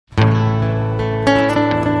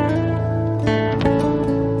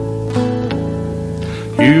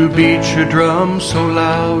You beat your drum so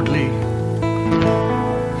loudly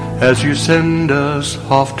as you send us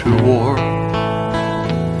off to war.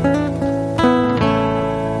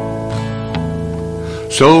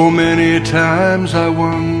 So many times I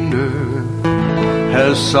wonder,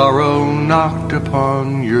 has sorrow knocked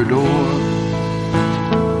upon your door?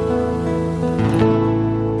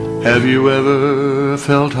 Have you ever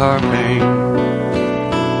felt our pain?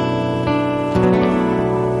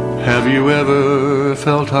 Have you ever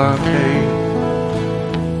felt our pain?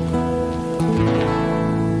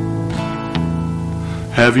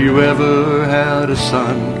 Have you ever had a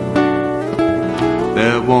son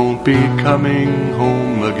that won't be coming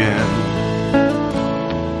home again?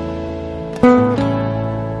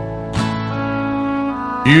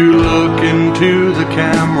 You look into the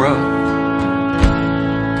camera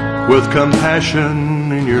with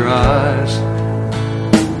compassion in your eyes.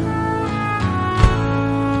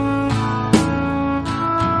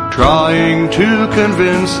 Trying to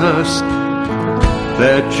convince us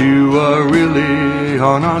that you are really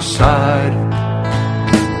on our side.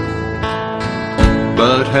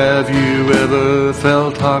 But have you ever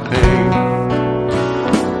felt our pain?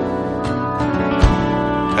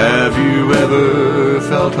 Have you ever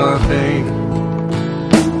felt our pain?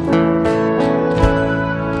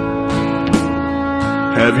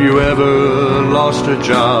 Have you ever lost a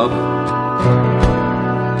job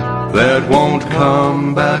that won't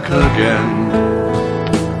come back again?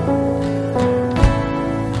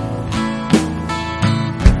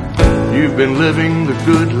 You've been living the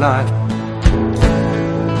good life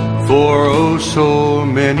for oh so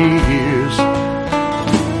many years.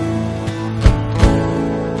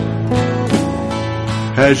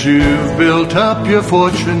 As you've built up your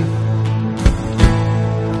fortune,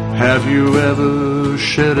 have you ever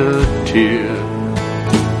shed a tear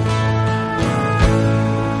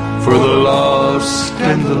for the lost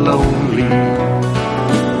and the lonely?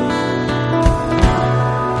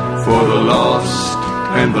 For the lost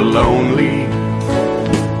and the lonely,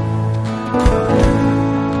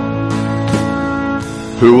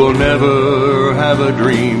 who will never have a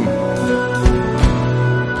dream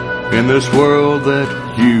in this world that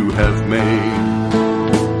you have made.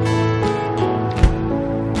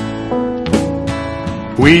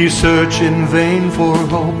 We search in vain for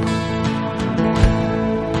hope,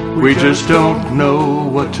 we just don't know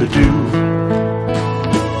what to do.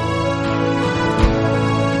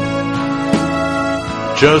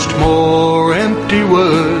 Just more empty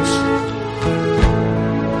words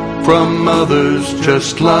from others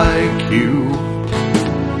just like you.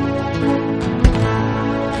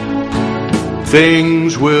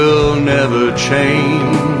 Things will never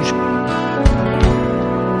change.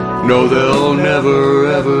 No, they'll never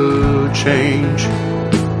ever change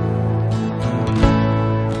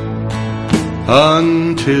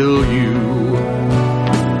until you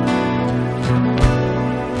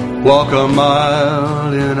walk a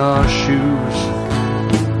mile in our shoes.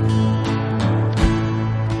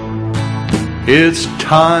 It's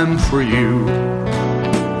time for you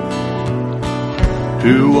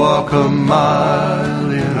to walk a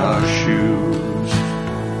mile in our shoes.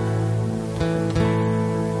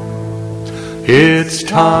 It's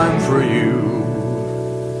time for you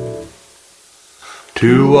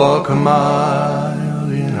to walk a mile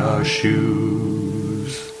in our shoes.